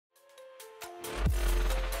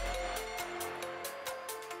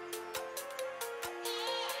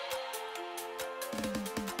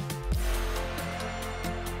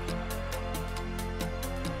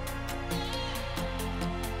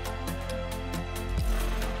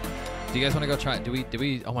Do you guys want to go try? Do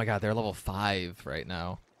we? Oh my God, they're level 5 right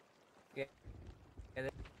now. Yeah.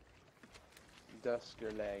 Dusk,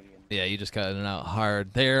 you're lagging. Yeah, you just got in and out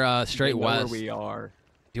hard. They're straight west. Where we are.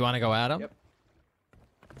 Do you want to go at them? Yep.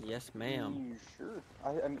 Yes, ma'am. Sure.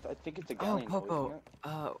 I think it's a galleon. Popo.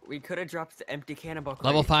 We could have dropped the empty cannonball crate.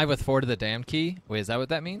 Level 5 with 4 to the damn key. Wait, is that what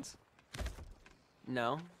that means?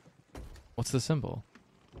 No. What's the symbol?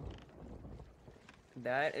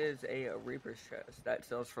 That is a Reaper's chest. That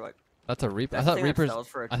sells for like. That's a Reaper. I That's the thought thing that Reapers. sells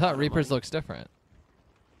for a I thought ton of Reapers money. looks different.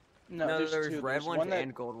 No, there's two. red There's ones one that,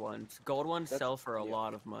 and gold ones. Gold ones sell for a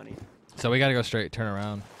lot of money. So we gotta go straight. Turn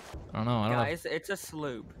around. I don't know. I don't know. Guys, it's a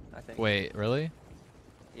sloop. I think. Wait, really?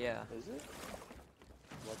 Yeah. Is it?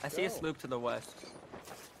 I see a sloop to the west.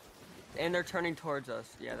 And they're turning towards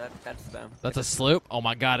us. Yeah, that's them. That's a sloop. Oh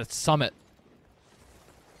my God, it's Summit.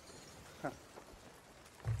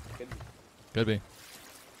 Could be.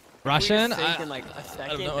 Russian? I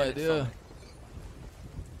have no idea.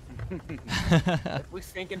 If we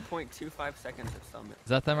sink in 0.25 seconds at Summit. Is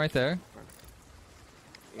that them right there?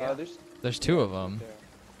 Yeah. There's 2 of them.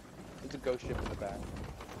 There's a ghost ship in the back.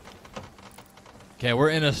 Okay, we're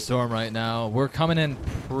in a storm right now. We're coming in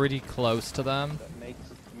pretty close to them. That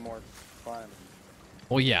makes it more fun.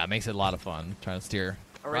 Well, yeah, it makes it a lot of fun trying to steer.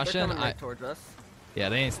 All right, they're Russian, coming right towards us. yeah,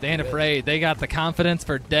 they ain't afraid. They got the confidence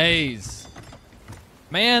for days.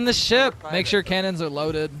 Man, the ship. Make sure cannons are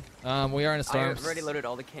loaded. We are in a storm. I've already loaded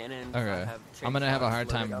all the cannons. Okay. I'm gonna have a hard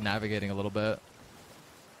time navigating a little bit.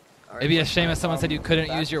 Right, It'd be a shame if someone said you couldn't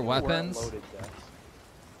Back use your to where I'm weapons. loaded, Jess.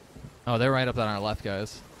 Oh, they're right up on our left,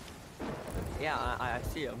 guys. Yeah, I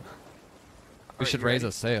see them. We should raise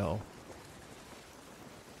a sail.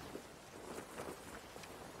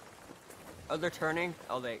 Oh, they're turning.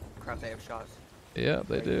 Oh, crap, they have shots. Yeah,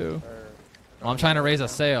 they do. Well, I'm trying to raise a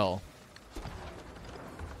sail.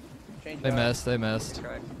 Change They that. missed. They missed. They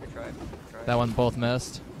tried. That one both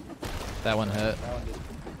missed. That one hit. That one did.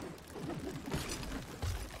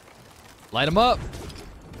 Light them up.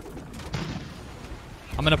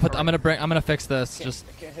 I'm gonna fix this. Just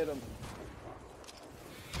I can't hit him.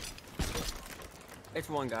 It's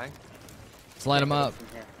one guy. let's light them up. From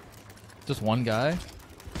here. Just one guy.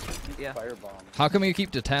 Yeah. Firebomb. How come you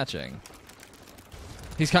keep detaching?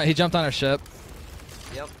 He jumped on our ship.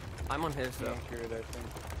 Yep. I'm on his though. Yeah, sure, I think.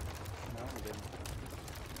 No, he didn't.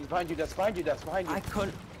 He's behind you, Dust. Behind you, Dust. Behind you. I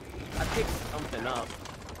couldn't. I picked something up.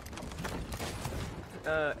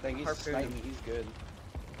 I think he's harpoon. sniping. He's good.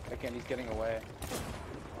 Again, he's getting away.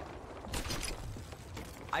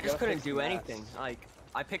 I gotta just couldn't fix do the anything. mast. Like,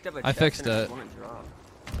 I picked up a I chest fixed and it it. just wouldn't drop.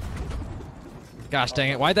 Gosh dang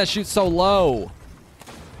it! Why'd that shoot so low?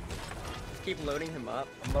 Just keep loading him up.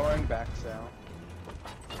 I'm lowering back sail.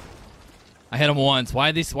 I hit him once. Why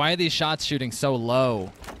are these shots shooting so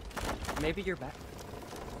low? Maybe you're back.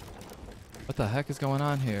 What the heck is going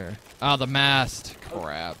on here? Oh, the mast.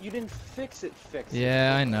 Crap. You didn't fix it. Fix it.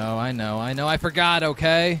 Yeah, I know. I forgot.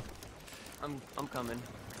 Okay. I'm coming.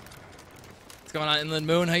 What's going on, Inland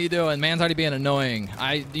Moon? How you doing? Man's already being annoying.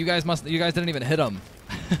 You guys didn't even hit him.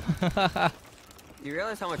 You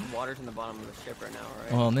realize how much water's in the bottom of the ship right now,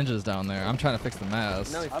 right? Well, Ninja's down there. I'm trying to fix the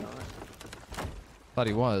mast. No, he's not. Thought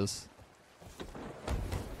he was.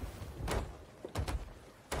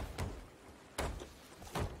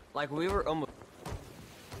 Like, we were almost...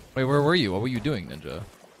 Wait, where were you? What were you doing, Ninja?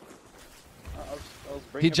 I was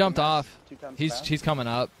bringing He up the jumped mast off. 2 times He's fast. coming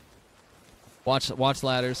up. Watch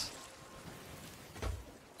ladders.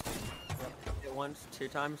 hit once, 2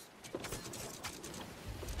 times.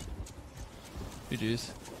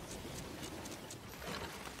 GG's.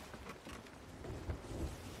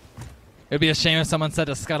 It'd be a shame if someone said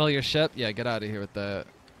to scuttle your ship. Yeah, get out of here with that.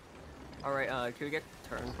 Alright, can we get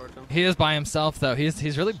turned towards him? He is by himself though.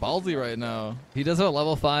 He's really ballsy right now. He does have a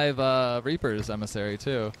level 5 Reaper's emissary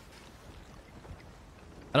too.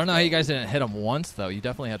 I don't know how you guys didn't hit him once though. You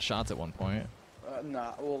definitely had shots at one point.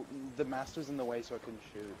 Nah, well, the mast was in the way, so I couldn't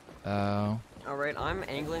shoot. Oh. Alright, I'm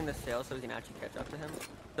angling the sail so we can actually catch up to him.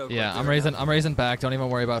 So Yeah, quickly right now. I'm raising back. Don't even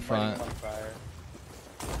worry about Lighting front. him on fire.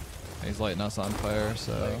 He's lighting us on fire,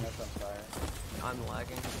 so Lighting us on fire. I'm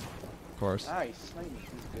lagging. of course. Nice. Nice.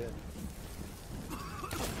 He's good.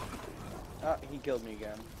 Ah, he killed me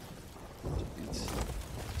again.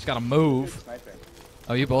 Just gotta move. Good sniping.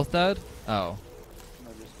 Oh, you both dead? Oh.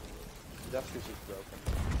 No, just Duster's just broken.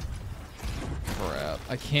 Crap.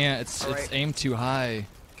 I can't. It's Alright. aimed too high.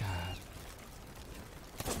 God.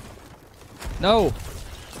 No.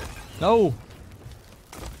 No.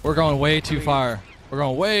 We're going way too far. We're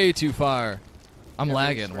going way too far. I'm Yeah,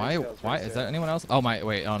 lagging. raise Why? sails, Why raise is there sails. anyone else? Oh my.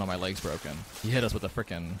 Wait. Oh no, my leg's broken. He hit us with a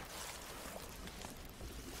frickin'.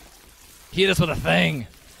 He hit us with a thing.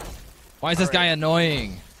 Why is this guy Alright.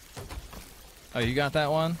 annoying? Oh, you got that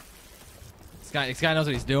one? This guy knows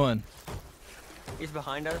what he's doing. He's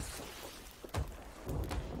behind us.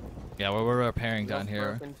 Yeah, we're repairing down Wheels here.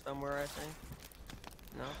 broken somewhere, I think.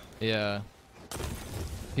 No. Yeah.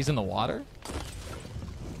 He's in the water?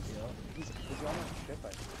 He's on a ship, I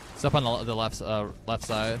think. It's up on the left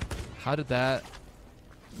side. How did that?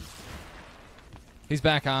 He's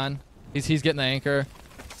back on. He's getting the anchor.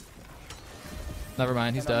 Never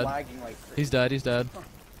mind, he's And I'm dead. lagging like crazy. He's dead. He's dead.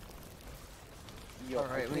 Yo,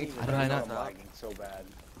 Alright, we need to How did I not- I'm lagging so bad.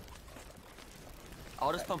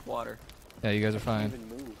 I'll just pump water. Yeah, you guys are I fine. can't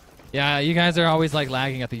even move. Yeah, you guys are always like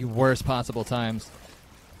lagging at the worst possible times.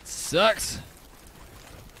 Sucks.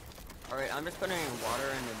 Alright, I'm just putting water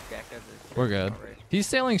in the deck of this. We're good. Alright. He's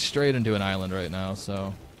sailing straight into an island right now,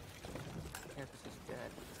 so Campus is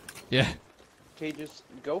dead. yeah. Okay, just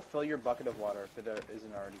go fill your bucket of water if it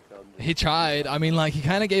isn't already filled. He tried. I mean, like he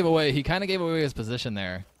kind of gave away. He kind of gave away his position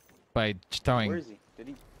there by throwing. Where is he? Did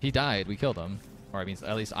he? He died. We killed him, or I mean,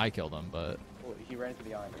 at least I killed him. But Oh, he ran to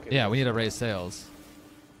the island. Okay, yeah, we need to raise sails.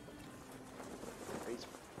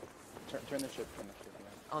 Turn the ship. Yeah.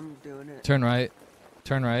 I'm doing it. Turn right.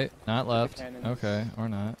 Turn right. Not left. cannons. Okay, or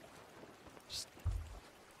not.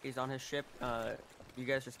 He's on his ship. You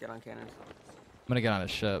guys just get on cannons. I'm gonna get on his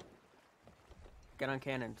ship. Get on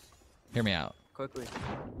cannons. Hear me out. Quickly.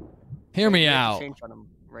 Hear me You have to out. change on him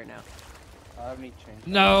right now. I have any change.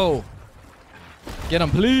 No. Get him,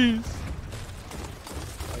 please.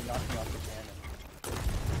 Oh, he knocked me off the cannon.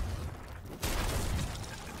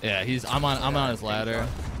 Yeah, he's. I'm on his ladder.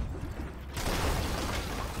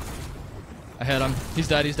 I hit him. He's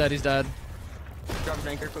dead. He's dead. He's dead. Drop his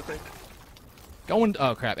anchor quickly. Going.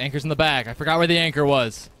 Oh crap! Anchor's in the back. I forgot where the anchor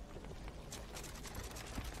was.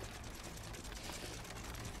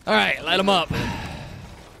 All right, light him up.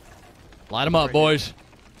 Light him up, boys.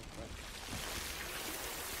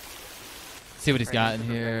 See what he's got in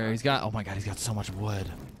here. He's got. Oh my god, he's got so much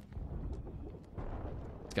wood.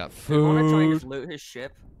 He's got We want to try and food. just loot his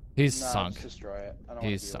ship. He's No, sunk. Just destroy it. I don't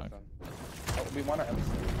He's want to sunk. deal with him. Oh, we want our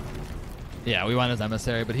emissary. Yeah, we want his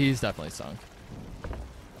emissary, but he's definitely sunk.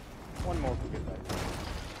 One more for good night.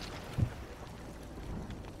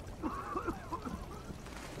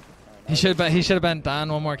 He should have been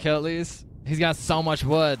done. One more kill at least. He's got so much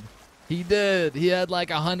wood. He did. He had like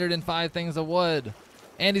 105 things of wood,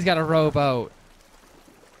 and he's got a rowboat.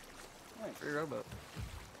 Free rowboat.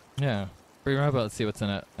 Yeah, free rowboat. Let's see what's in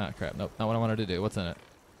it. Ah, crap. Nope, not what I wanted to do. What's in it?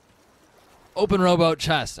 Open rowboat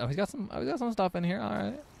chest. Oh, he's got some. Oh, he's got some stuff in here. All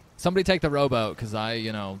right. Somebody take the rowboat, cause I,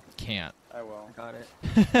 can't. I will. I got it.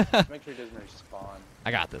 Just make sure it doesn't respawn.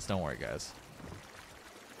 I got this. Don't worry, guys.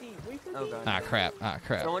 Oh god. Ah, crap. Ah,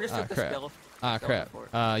 crap. Someone just Ah, took the crap. skill. Ah, Go crap. for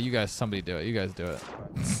it. You guys, somebody do it. You guys do it.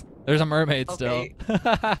 There's a mermaid Okay. still.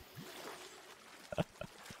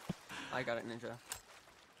 I got it, ninja.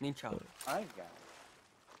 Ninja. I got it.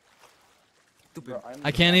 Stupid. Bro, I'm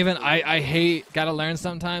I can't even. I hate. Gotta learn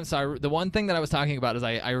sometimes. So the one thing that I was talking about is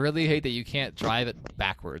I really hate that you can't drive it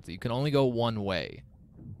backwards. You can only go one way.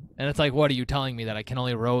 And it's like, what are you telling me that I can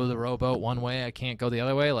only row the rowboat one way? I can't go the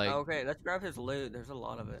other way? Like, Okay, let's grab his loot. There's a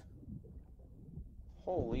lot of it.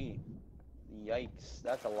 Holy. Yikes.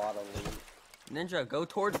 That's a lot of loot. Ninja, go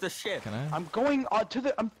towards the ship. can I? I'm going to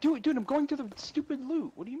the. Dude, I'm going to the stupid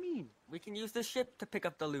loot. What do you mean? We can use the ship to pick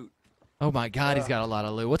up the loot. Oh my God, he's got a lot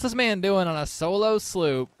of loot. What's this man doing on a solo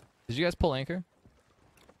sloop? Did you guys pull anchor?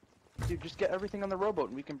 Dude, just get everything on the rowboat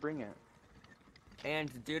and we can bring it. And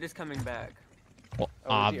the dude is coming back. Well,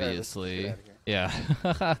 Oh, is he? Alright, let's obviously. get outta here.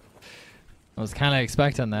 Yeah. I was kind of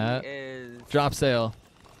expecting that. He is... Drop sail.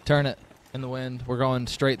 Turn it in the wind. We're going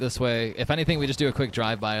straight this way. If anything, we just do a quick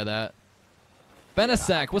drive-by of that.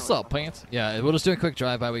 Benesac, what's up, pants? Yeah, we'll just do a quick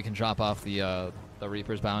drive-by. We can drop off the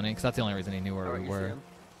Reaper's bounty, because that's the only reason he knew where Oh, we you were. see him?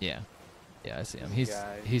 Yeah. Yeah, I see him. This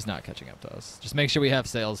guy. He's not catching up to us. Just make sure we have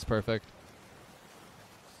sails perfect.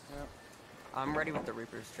 Yep. I'm ready with the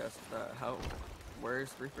Reaper's chest.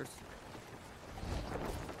 Where's Reaper's?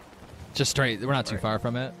 Just straight. We're not too far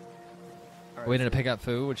from it. Alright, Waiting to pick up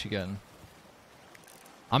food. What you getting?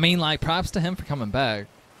 I mean, like, props to him for coming back.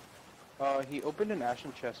 He opened an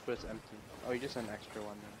ashen chest, but it's empty. Oh, he just had an extra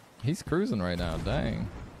one then. He's cruising right now. Dang.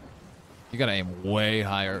 You gotta aim way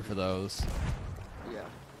higher for those. Yeah.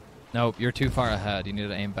 Nope, you're too far ahead. You need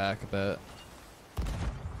to aim back a bit.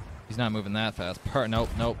 He's not moving that fast. Nope.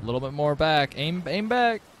 A little bit more back. Aim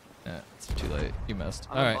back. Yeah, it's too late. You missed.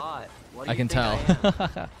 I'm All a right. bot. What do I you can think tell. I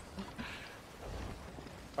am?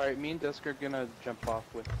 Alright, me and Dusk are gonna jump off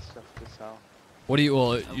with stuff to sell. What do you?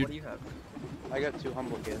 Well, What do you have? I got 2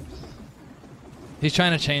 humble gifts. he's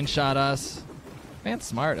trying to chain shot us. Man,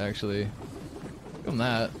 smart actually. him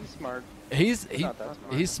that. He's smart. He's not that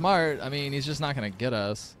smart. he's smart. I mean, he's just not gonna get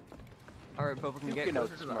us. All right, but we can You get can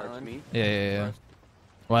closer to the outsmart island. me. Yeah.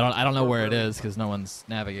 Well, I don't know where it Right is because no one's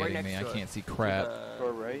navigating next me. I to it. can't see crap.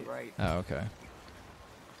 Or right. Right. Oh, okay.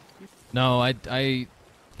 No, I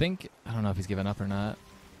think I don't know if he's given up or not.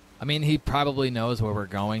 I mean, he probably knows where we're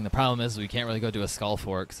going. The problem is we can't really go do a skull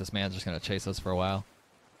fort because this man's just gonna chase us for a while.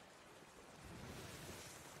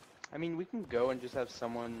 I mean, we can go and just have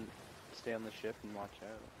someone stay on the ship and watch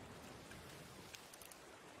out.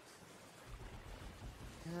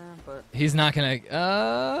 Yeah, but He's not gonna.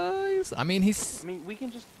 I mean, I mean, we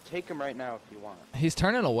can just take him right now if you want. he's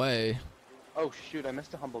turning away. Oh shoot! I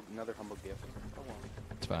missed another humble gift. Oh well.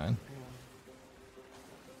 It's fine.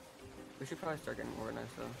 we should probably start getting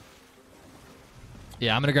organized though.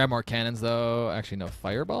 Yeah, I'm gonna grab more cannons though. Actually, no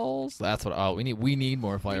fireballs. That's what. Oh, we need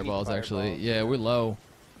more fireballs. Actually, fireballs, yeah, yeah. we're low.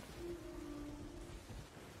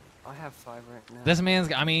 I have 5 right now. This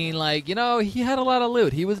man's. I mean, like he had a lot of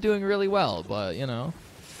loot. He was doing really well, but He ruined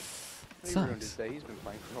his sucks. day. He's been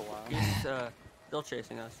playing for a while. He's still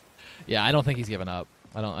chasing us. Yeah, I don't think he's giving up.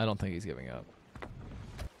 I don't think he's giving up.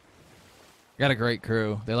 Got a great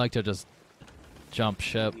crew. They like to just jump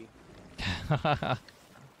ship.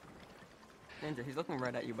 Ninja, he's looking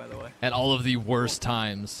right at you, by the way. At all of the worst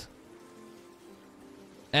times.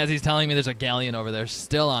 As he's telling me there's a galleon over there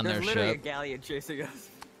still on There's their literally ship. a galleon chasing us.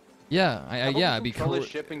 Yeah, How about yeah, we it'd be control cool. the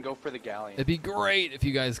ship and go for the galleon. It'd be great if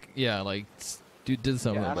you guys, like, did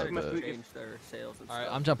something Yeah, about ask him if that. we- Change their sails and All right,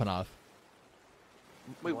 stuff. I'm jumping off.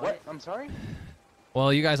 Wait, what? I'm sorry?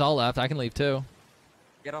 Well, you guys all left. I can leave too.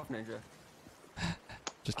 Get off, Ninja.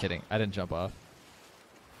 Just kidding. I didn't jump off.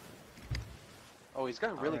 Oh, he's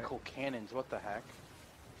got really Alright. cool cannons. What the heck?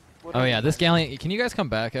 What Oh are yeah, these this guys? galleon. Can you guys come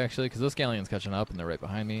back actually? Because this galleon's catching up and they're right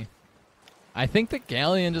behind me. I think the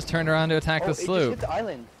galleon just turned around to attack Oh, the it just sloop. hit the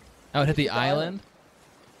island. Oh, it hit just the hit the island. island.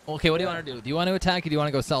 Okay, what do you Yeah. want to do? Do you want to attack or do you want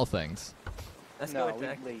to go sell things? Let's no, go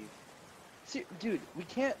attack. we leave. See, dude, we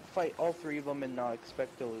can't fight all 3 of them and not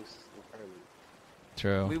expect to lose our loot.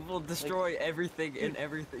 True. We will destroy everything and dude,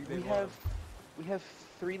 everything they We want. have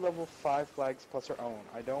 3 level 5 flags plus our own.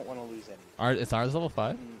 I don't want to lose any. It's ours level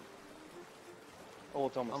 5? Oh,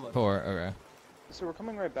 it's almost. Almost. 4. Okay. So we're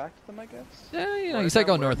coming right back to them, I guess. Yeah, Or you said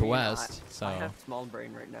go somewhere northwest. So. I have small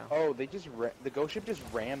brain right now. Oh, they just the ghost ship just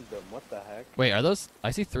rammed them. What the heck? Wait, are those?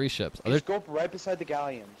 I see 3 ships. Are there? Just go up right beside the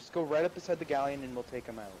galleon. Just go right up beside the galleon and we'll take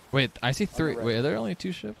them out. Wait, I see 3. right. Wait, are there only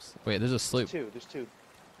 2 ships? Wait, there's a sloop. There's two.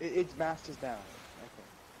 Its mast is down.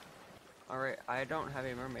 Okay. Alright, I don't have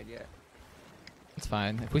a mermaid yet. It's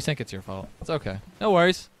fine. If we sink, it's your fault. It's okay. No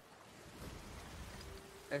worries.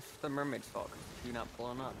 It's the mermaid's fault 'cause you're not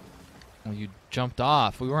pulling up. Well, you jumped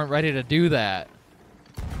off. We weren't ready to do that.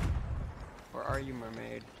 Where are you,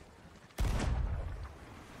 mermaid?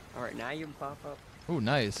 Alright, now you can pop up. Ooh,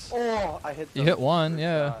 nice. Oh, I hit. You the hit one, first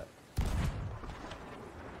yeah. shot.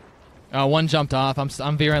 Oh, one jumped off.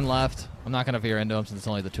 I'm veering left. I'm not gonna veer into him since it's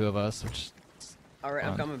only the 2 of us. Which Alright,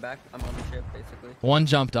 I'm Fine. coming back. I'm on the ship, basically. one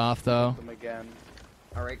jumped off though. Hit them again.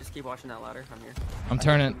 Alright, just keep watching that ladder. I'm here. I'm I hit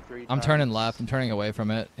turning. them 3 I'm turning times. left. I'm turning away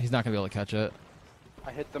from it. He's not gonna be able to catch it.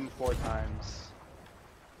 I hit them 4 times.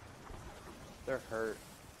 They're hurt.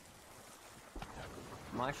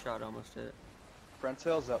 My shot almost hit. Front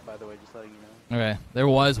sail's up, by the way, just letting you know. Okay. There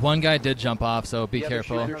was one guy did jump off, so be Yeah,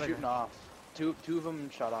 careful. They're shooting off. Two of them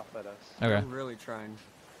shot off at us. Okay. I'm really trying.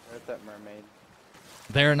 They're at that mermaid.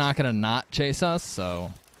 They're not gonna not chase us,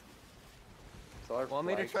 so So our Want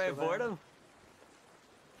me to flag's try still avoid down. them?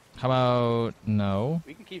 how about no?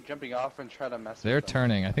 We can keep jumping off and try to mess They're with them.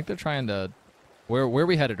 turning. I think they're trying to. Where are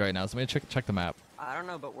we headed right now? So let me check the map. I don't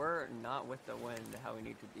know, but we're not with the wind how we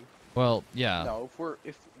need to be. Well, yeah. No,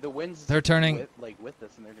 if the wind's They're turning- with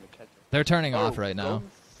us, and they're gonna catch us. They're turning Oh, off right now.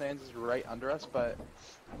 Golden Sands is right under us, but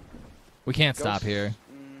We can't stop Ghosts- here.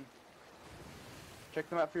 Check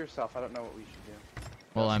them out for yourself. I don't know what we should do.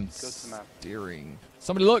 Well, Go I'm to the map. steering.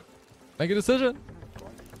 Somebody look. Make a decision.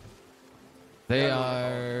 They Yeah,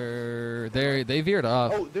 are. They veered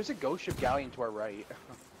off. Oh, there's a ghost ship galleon to our right.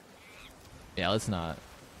 Yeah, let's not.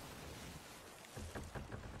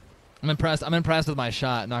 I'm impressed. I'm impressed with my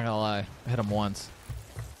shot. Not gonna lie. I hit him once.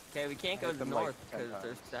 Okay, we can't go hit them, like, north 10 because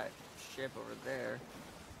there's times. that ship over there.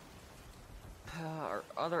 Our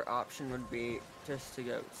other option would be just to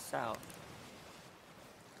go south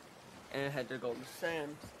and head to Golden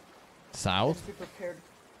Sands. South. Just be prepared.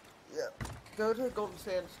 Yeah, go to Golden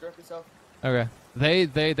Sands directly south. Okay.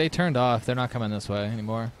 They turned off. They're not coming this way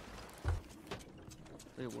anymore.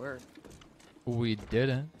 They were. We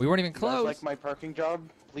didn't. We weren't even You guys close. like my parking job?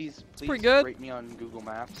 Please pretty good. rate me on Google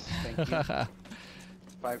Maps. Thank you.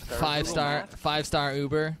 5 stars. Five Google star. Maps? 5-star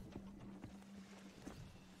Uber.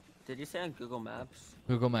 Did you say on Google Maps?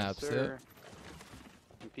 Google Maps. Yes, Yep. sir.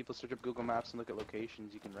 When people search up Google Maps and look at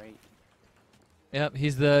locations, you can rate. Yep.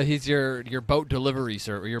 He's your boat delivery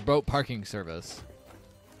service, your boat parking service.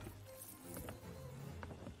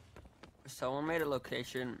 Someone made a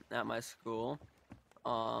location at my school,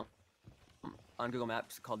 on Google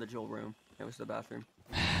Maps called the Jewel Room. It was the bathroom.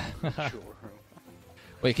 Sure.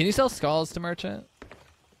 Wait, can you sell skulls to merchant?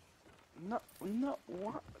 No,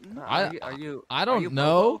 what? No. I are don't you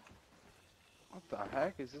know. What the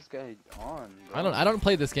heck is this guy on? I bro? don't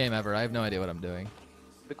play this game ever. I have no idea what I'm doing.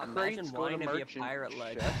 The Imagine crates go to wanting to be a merchant pirate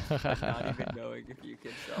legend, chef. but not even knowing if you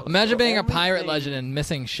could sell. Imagine the being a only pirate thing- legend and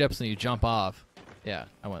missing ships when you jump off. Yeah,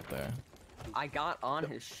 I went there. I got on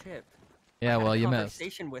his ship. Yeah, I had well, a you missed.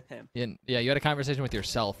 conversation with him. Yeah, you had a conversation with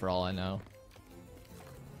yourself for all I know.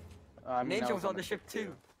 I mean, I Ninja was on the ship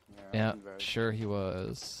too. Yeah, I'm very- sure he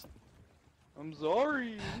was. I'm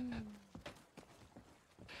sorry.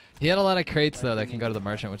 He had a lot of crates though that can go to the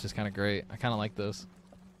merchant, which is kind of great. I kind of like those.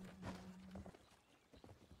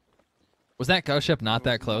 Was that ghost ship not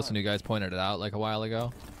that close when you guys pointed it out like a while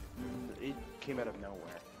ago? It came out of nowhere.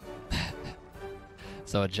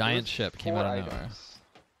 So a There giant was ship came 4 out of nowhere. items.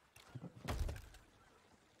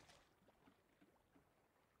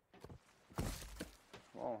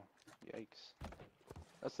 Oh, yikes.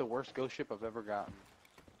 That's the worst ghost ship I've ever gotten.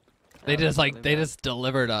 They just like they just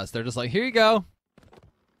delivered us. They're just like, here you go.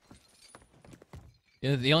 You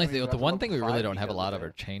know, the only I mean, thing, that's the one level thing we really 5 don't have a because lot of of are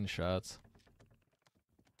it. chain shots.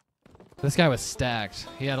 This guy was stacked.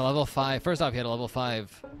 He had a level 5. First off, he had a level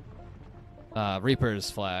 5 Reaper's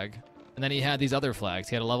flag, and then he had these other flags.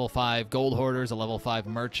 He had a level 5 Gold Hoarders, a level 5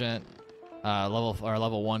 Merchant,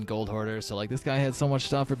 level 1 Gold Hoarders. So like this guy had so much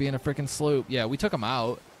stuff for being a freaking sloop. Yeah, we took him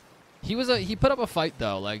out. He put up a fight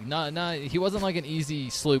though. Like he wasn't like an easy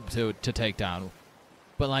sloop to take down,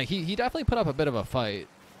 but like he definitely put up a bit of a fight.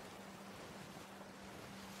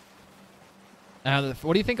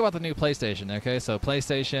 What do you think about the new PlayStation? Okay, so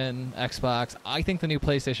PlayStation, Xbox. I think the new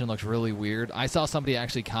PlayStation looks really weird. I saw somebody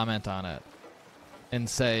actually comment on it and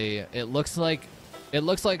say it looks like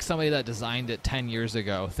somebody that designed it 10 years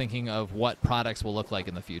ago, thinking of what products will look like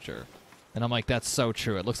in the future. And I'm like, that's so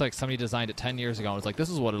true. It looks like somebody designed it 10 years ago and was like, this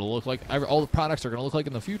is what it'll look like. All the products are gonna look like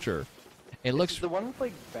in the future. It looks. Is it the one with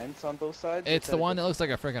like vents on both sides? It's the one that looks. looks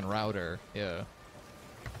like a freaking router. Yeah.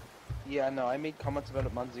 Yeah, no, I made comments about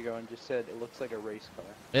it months ago and just said it looks like a race car.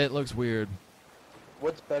 It looks weird.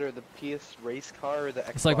 What's better, the PS race car or the Xbox?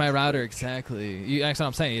 It's like my router, fridge? exactly. That's what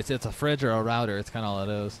I'm saying. It's a fridge or a router. It's kind of all it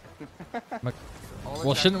is. All the Well,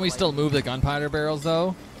 guys shouldn't we like- still move the gunpowder barrels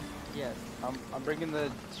though? Yes. I'm bringing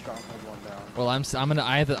the stronghold one down. Well, I'm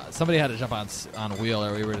gonna. Somebody had to jump on a wheel,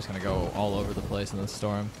 or we were just gonna go all over the place in the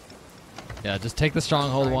storm. Yeah, just take the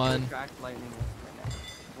stronghold Trying to one. attract lightning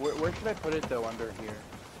right now. Where should I put it though? Under here.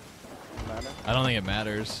 Matter? I don't think it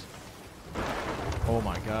matters. Oh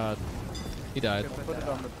my God, he died. Good. Put it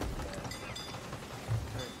on the.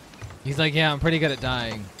 He's like, yeah, I'm pretty good at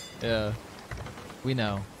dying. Yeah, we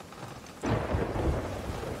know.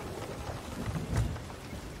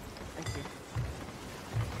 Thank you.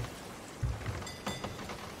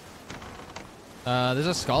 There's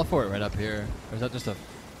a skull fort right up here. Or is that just a?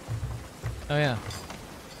 Oh yeah.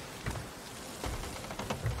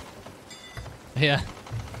 Yeah.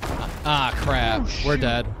 Ah, crap. Oh, We're shoot.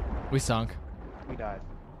 dead. We sunk. We died.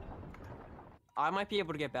 I might be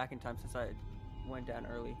able to get back in time since I went down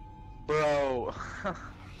early. Bro.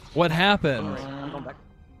 What happened? Alright, I'm going back.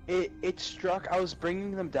 It struck. I was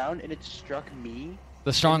bringing them down and it struck me.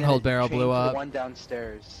 The stronghold barrel chained blew to the up. one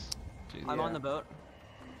downstairs. Jeez. I'm Yeah. on the boat.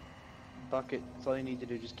 Bucket. That's all you need to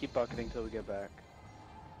do. Just keep bucketing till we get back.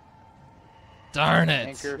 Darn it.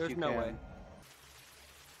 Anchor if There's you no can. way.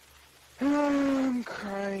 I'm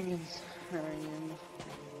crying and crying.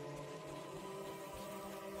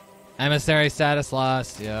 Emissary status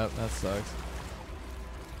lost. Yep, that sucks.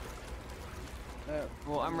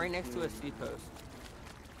 Well, I'm right next to a sea post.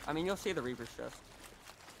 I mean, you'll see the Reaper's chest.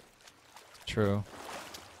 True.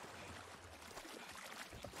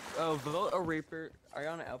 Oh, vote a Reaper. Are you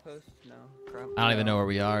on an outpost? No. Crap. I don't even know where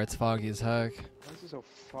we are. It's foggy as heck. This is so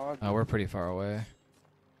foggy. Oh, we're pretty far away.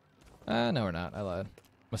 No, we're not. I lied.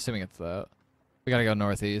 I'm assuming it's that. We gotta go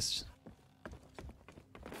northeast.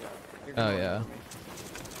 You're Oh, going yeah. over me.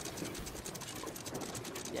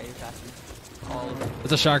 Yeah, you're passing. All of it.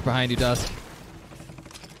 There's a shark behind you, Dusk.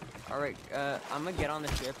 Alright, I'm gonna get on the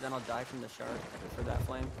ship, then I'll die from the shark for that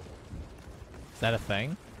flame. Is that a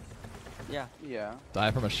thing? Yeah, Yeah. Die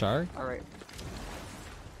from a shark? alright.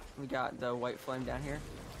 We got the white flame down here.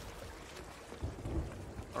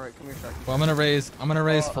 Alright, come here, shark. Well, I'm gonna raise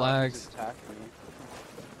Oh, flags. just attacked me.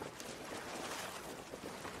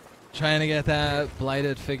 Trying to get that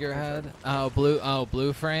blighted figurehead.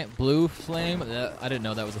 Blue flame. I didn't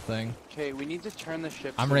know that was a thing. Okay, we need to turn the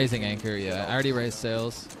ship. I'm so we raising can anchor. Yeah, get I already all this raised stuff.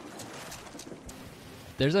 sails.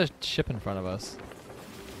 There's a ship in front of us.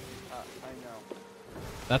 I know.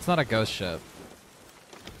 That's not a ghost ship.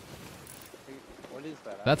 Wait, what is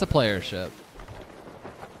that? That's a player ship.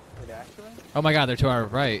 Wait, actually? Oh my god, they're to our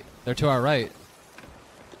right. They're to our right.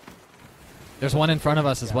 There's one in front of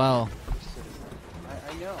us as well.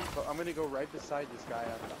 I know, but I'm gonna go right beside this guy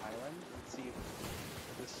on the island and see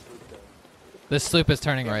if this sloop does. This sloop is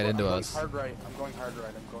turning Yeah, right I'm into going us. Hard right. I'm going hard right.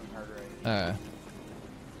 I'm going hard right.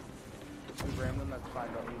 If we ram them, that's fine,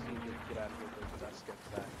 but we need to get out of here before the dust gets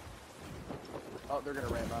back. Oh, they're gonna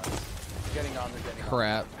ram us. They're getting on. They're getting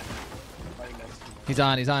Crap. on. I missed. He's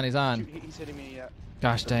on. He's on. He's on. He's hitting me. Yeah.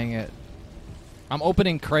 Gosh dang it. I'm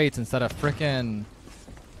opening crates instead of frickin'.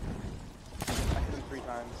 I hit him 3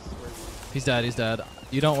 times. Where is he? He's dead. He's dead.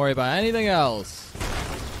 You don't worry about anything else. You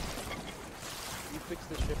fix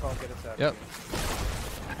the ship, I'll get us out. Yep. Of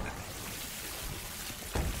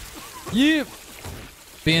here. Yep.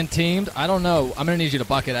 Being teamed? I don't know. I'm gonna need you to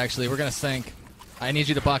bucket. Actually, we're gonna sink. I need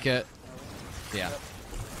you to bucket. Yeah. Yep.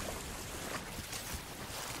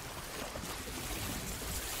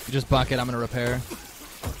 You just bucket. I'm gonna repair.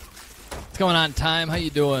 What's going on, Time? How you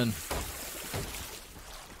doing?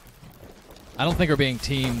 I don't think we're being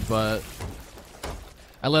teamed, but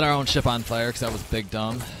I lit our own ship on fire because that was big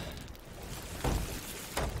dumb.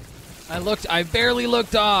 I barely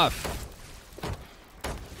looked off.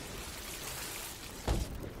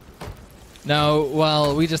 No,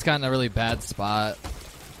 well, we just got in a really bad spot.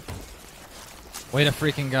 Way to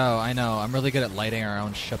freaking go. I know. I'm really good at lighting our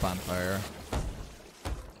own ship on fire.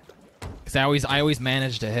 Cause I always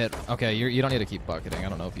manage to hit. Okay, you don't need to keep bucketing. I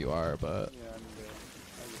don't know if you are, but Yeah, I'm good.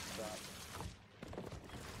 I just stopped.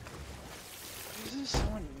 This is so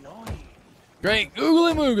annoying. great.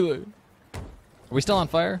 Googly moogly. Are we still on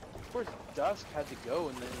fire? Of course, dusk had to go,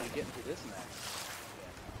 and then we get into this mess.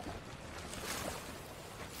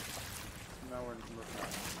 Yeah. Now we're looking at.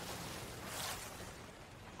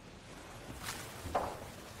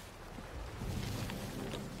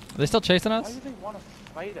 Are they still chasing Why us? do they want to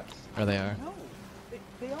fight us? Or they are. No,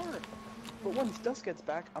 they aren't. But once dusk gets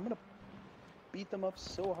back, I'm gonna beat them up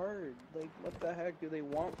so hard. Like, what the heck do they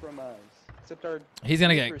want from us? Except our. He's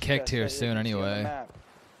gonna get Reaper's kicked chest here that soon you see on the anyway. map.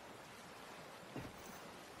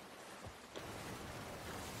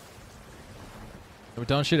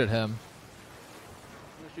 Don't shoot at him.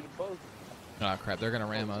 I'm gonna shoot them both. Oh crap, they're gonna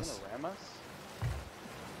ram Oh, us. he's gonna ram us?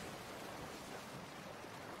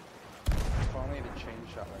 If only the chain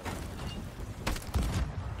shot right.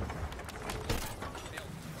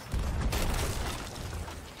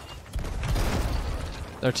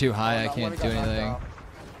 They're too high, I One can't got do knocked anything. off.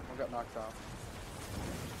 One got knocked off.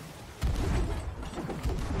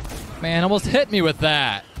 Man, almost hit me with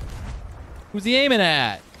that. Who's he aiming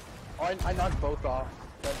at? Oh, I knocked both off.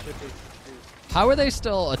 That ship is How are they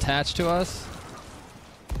still attached to us?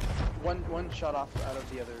 one shot off out of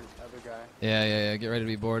the other guy. Yeah. Get ready to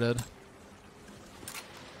be boarded.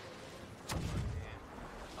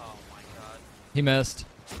 Oh my god. He missed.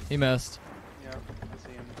 He missed. Yeah, I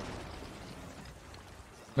see him.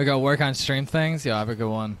 We go work on stream things. Yo, have a good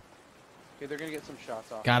one. Okay, they're gonna get some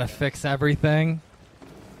shots off. Gotta again. fix everything.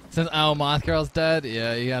 Since Moth Girl's dead,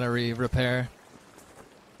 yeah, you gotta repair.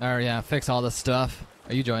 Or yeah, fix all this stuff.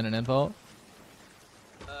 Are you joining info?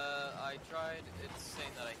 I tried. It's saying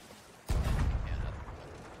that I can't.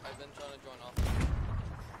 I've been trying to join off.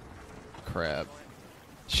 Crap.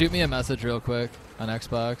 Shoot me a message real quick on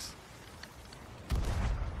Xbox.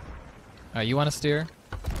 Alright, you wanna steer?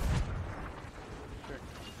 Sure.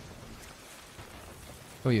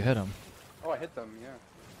 Oh, you hit him. Oh, I hit them. Yeah.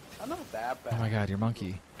 I'm not that bad. Oh my god, your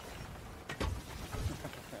monkey.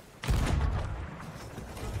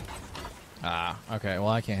 Ah, okay, well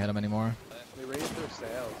I can't hit him anymore. They raised their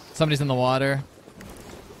sails. Somebody's in the water.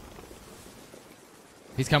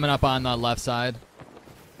 He's coming up on the left side.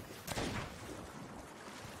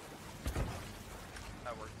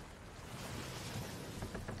 That worked.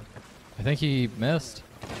 I think he missed.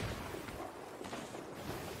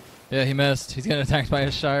 Yeah, he missed. He's getting attacked by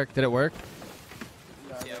a shark. Did it work?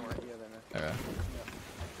 No, Yeah, they- we're- yeah, they missed. Okay. Yeah.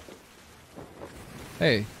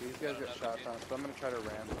 Hey, These guys got shots on us, so I'm gonna try to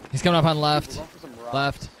ram them. he's coming up on We're left. going for some rocks.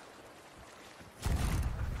 Left.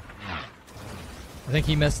 I think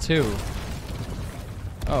he missed too.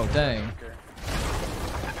 Oh, dang. Okay.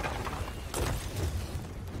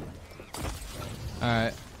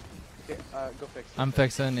 Alright. Okay, go fix it. I'm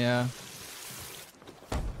fixing, yeah.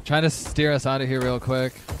 Try to steer us out of here real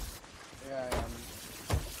quick. Yeah, I am.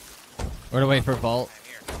 We're to wait for Vault. I'm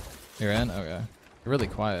here. You're in? Okay. You're really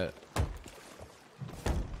quiet.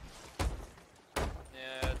 Yeah,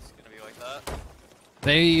 it's gonna be like that.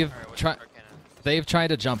 They've tried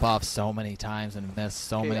to jump off so many times and missed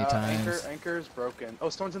so many times. Anchor's broken. Oh,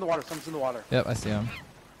 someone's in the water. Someone's in the water. Yep, I see him.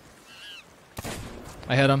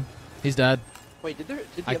 I hit him. He's dead. Wait, did the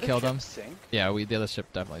I other killed ship him. sink? Yeah, the other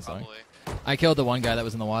ship definitely sunk. Probably. I killed the one guy that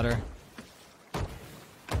was in the water.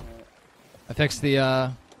 I fixed the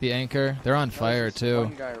anchor. They're on fire There's too.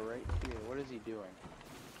 One guy right here. What is he doing?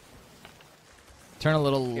 Turn a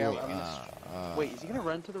little. Yeah, wait, is he gonna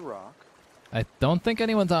run to the rock? I don't think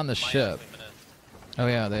anyone's on the ship. Minute. Oh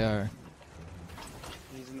yeah, they are.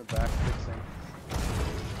 He's in the back fixing.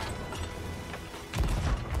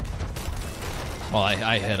 Well,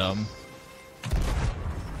 I hit him.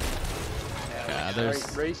 Yeah,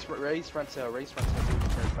 there's. Race front sail. Race front sail. So we can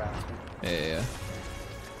turn faster. Yeah.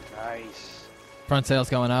 Nice. Front sail's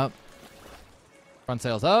going up. Front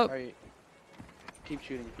sail's up. Alright. Keep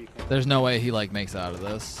shooting if you can. There's no way he like makes it out of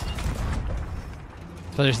this.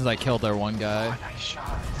 Especially since I killed their one guy. Oh, nice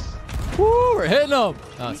shots. Woo, we're hitting them.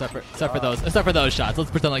 Oh, except for those shots.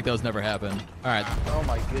 Let's pretend like those never happened. All right. Oh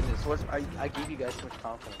my goodness. I gave you guys so much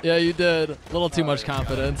confidence. Yeah, you did. A little too much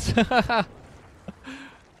confidence.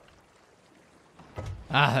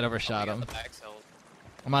 That overshot him.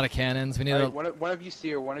 I'm out of cannons. We need Right, a. one of you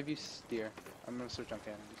steer. One of you steer. I'm gonna switch on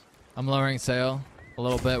cannons. I'm lowering sail a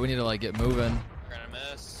little bit. We need to like get moving. We're gonna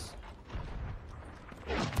miss.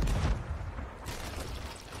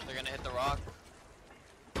 They're gonna hit the rock.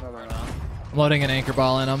 No, they're Or not. not. I'm loading an anchor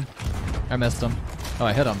ball in him. I missed him. Oh,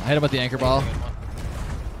 I hit him. I hit him with the anchor ball. Good one.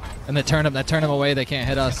 And that turned him away. They can't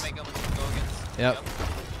hit us. Make 'em go against. Yep.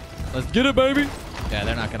 Let's get it, baby. Yeah,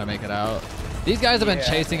 they're not gonna make it out. These guys have been Yeah,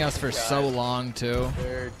 chasing us for they're so done. long too.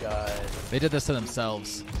 They're done. They did this to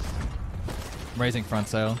themselves. Jeez. I'm raising front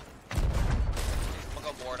sail. We'll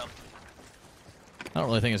go board them. I don't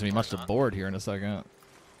really think there's gonna be much to board here in a second.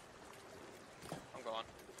 I'm going.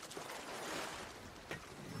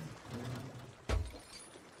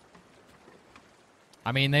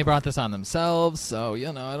 I mean, they brought this on themselves, so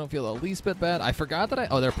you know, I don't feel the least bit bad. I forgot that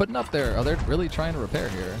they're putting up their. Oh, they're really trying to repair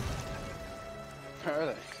here. Are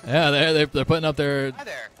they? Yeah, they're putting up their. Hi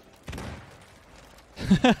there.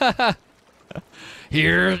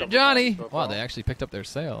 Here's Johnny. Wow, they actually picked up their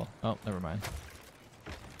sail. Oh, never mind.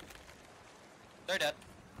 They're dead.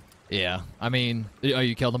 Yeah, I mean, oh,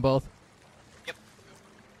 you killed them both? Yep.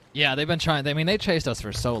 Yeah, they've been trying. I mean, they chased us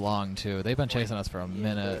for so long too. They've been chasing us for a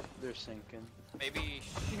minute. They're sinking. Maybe.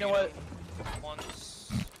 You know what? Once.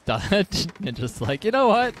 And just like, you know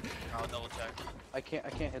what? I'll double check. I can't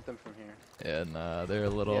hit them from here. And they're a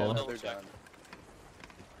little. Yeah, no, Double they're check. done.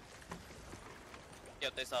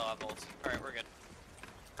 Yep, they still have bolts. Alright, we're good.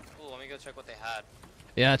 Ooh, let me go check what they had.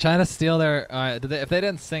 Yeah, trying to steal their. If they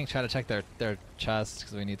didn't sink, try to check their chests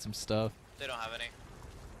because we need some stuff. They don't have any.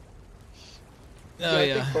 Oh I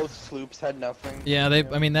yeah. think both sloops had nothing. Yeah, they.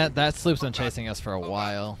 I mean that sloop's been chasing us for a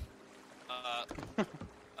while.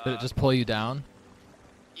 Did it just pull you down?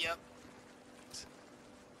 Yep.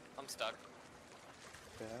 I'm stuck.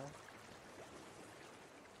 Yeah.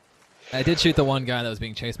 I did shoot the one guy that was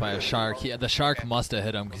being chased by a shark. The shark must have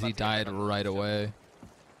hit him because he died right away.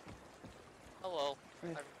 Hello.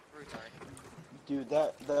 I'm sorry. Dude,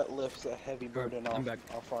 that lifts a heavy burden I'm back.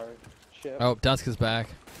 off our ship. Oh, Dusk is back.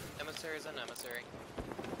 Emissary's an emissary.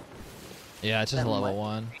 Yeah, it's just a level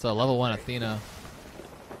 1. It's a level 1 Athena.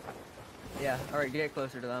 Yeah, alright, get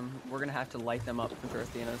closer to them. We're gonna have to light them up with our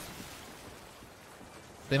Athenas.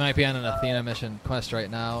 They might be on an Athena mission quest right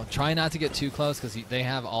now. Try not to get too close because they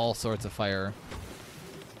have all sorts of fire.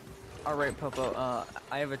 Alright, Popo,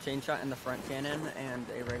 I have a chain shot in the front cannon and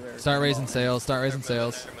a regular... Start raising sails. Start raising They're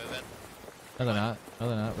moving, sails. They're moving. No, they're not. No,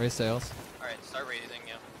 they're not. Raise sails. Alright, start raising,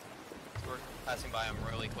 yeah. We're passing by them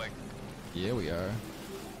really quick. Yeah, we are.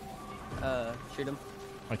 Shoot him.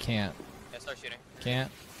 I can't. Yeah, start shooting. Can't.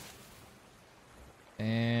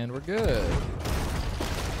 And we're good.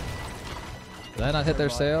 Did that not hit their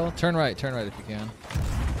sail? Turn right if you can.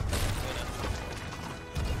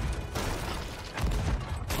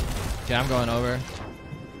 Okay, I'm going over.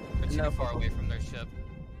 We're too No. far away from their ship.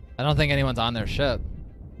 I don't think anyone's on their ship.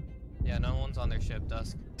 Yeah, no one's on their ship,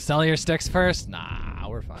 Dusk. Sell your sticks first? Nah,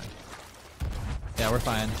 we're fine. Yeah, we're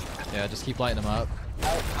fine. Yeah, just keep lighting them up.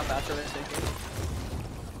 How fast are they sinking?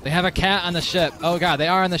 They have a cat on the ship. Oh god, they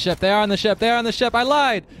are on the ship. They are on the ship. They are on the ship. I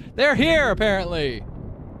lied. They're here apparently.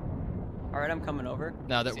 Alright, I'm coming over.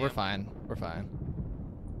 No, See we're 'em? fine. We're fine.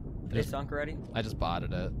 They sunk already? I just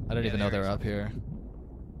botted it. I didn't Yeah, even know they they were already up here.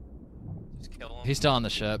 Just kill them. He's still on the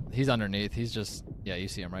ship. He's underneath. He's just, yeah, you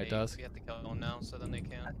see him, right, Dusk? We have to kill them now so then they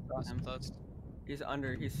can. I saw do some him. thoughts. He's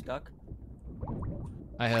stuck.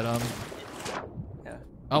 I hit him. Yeah.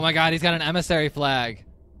 Oh my god, he's got an emissary flag.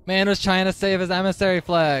 Man was trying to save his emissary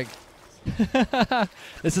flag.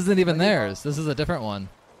 This isn't even theirs. This is a different one.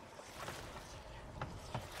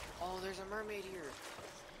 Oh, there's a mermaid here.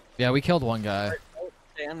 Yeah, we killed one guy.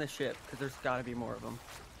 Stay on the ship, because there's got to be more of them.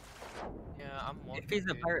 Yeah, I'm wondering. If he's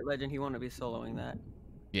a dude. pirate legend, he won't be soloing that.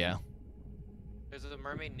 Yeah. There's a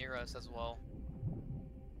mermaid near us as well.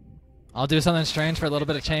 I'll do something strange for a little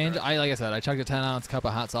bit of change. Like I said, I chugged a 10-ounce cup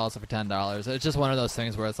of hot salsa for $10. It's just one of those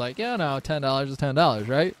things where it's like, yeah, no, $10 is $10,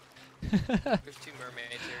 right? There's 2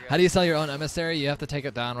 mermaids here. How do you sell your own emissary? You have to take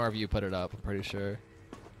it down wherever you put it up, I'm pretty sure.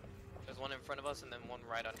 There's one in front of us and then one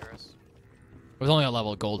right under us. It was only a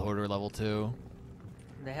level gold hoarder level 2.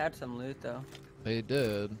 They had some loot, though. They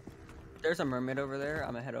did. There's a mermaid over there.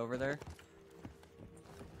 I'm gonna head over there.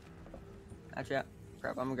 Actually, yeah.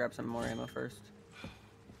 Crap, I'm gonna grab some more ammo first.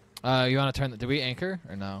 You want to turn did we anchor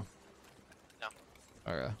or no? No.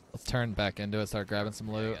 Alright, let's turn back into it, start grabbing some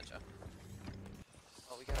Yeah, I loot. gotcha.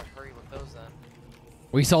 Oh, we gotta hurry with those then.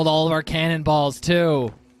 We sold all of our cannonballs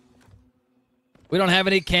too. We don't have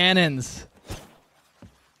any cannons.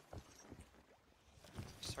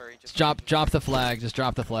 Just hurry. Just Drop the flag. Just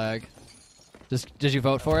drop the flag. Did you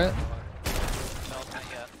vote for it? No, not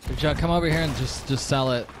yet. Come over here and just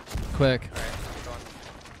sell it, quick. Alright, I'm going.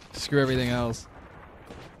 Screw everything else.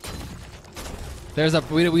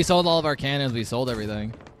 We sold all of our cannons. We sold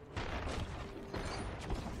everything.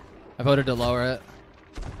 I voted to lower it.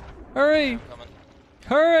 Hurry! I'm coming.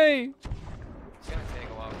 Hurry! It's gonna take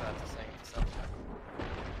a while for that to sink. So.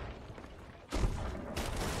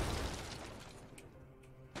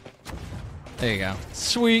 There you go.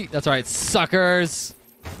 Sweet. That's right, suckers.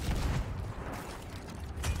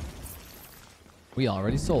 We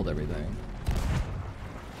already sold everything.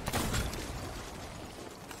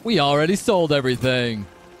 We already sold everything.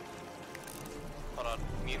 Hold on.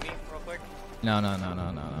 Mute me real quick. No.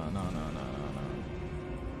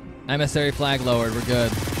 Emissary flag lowered. We're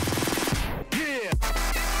good.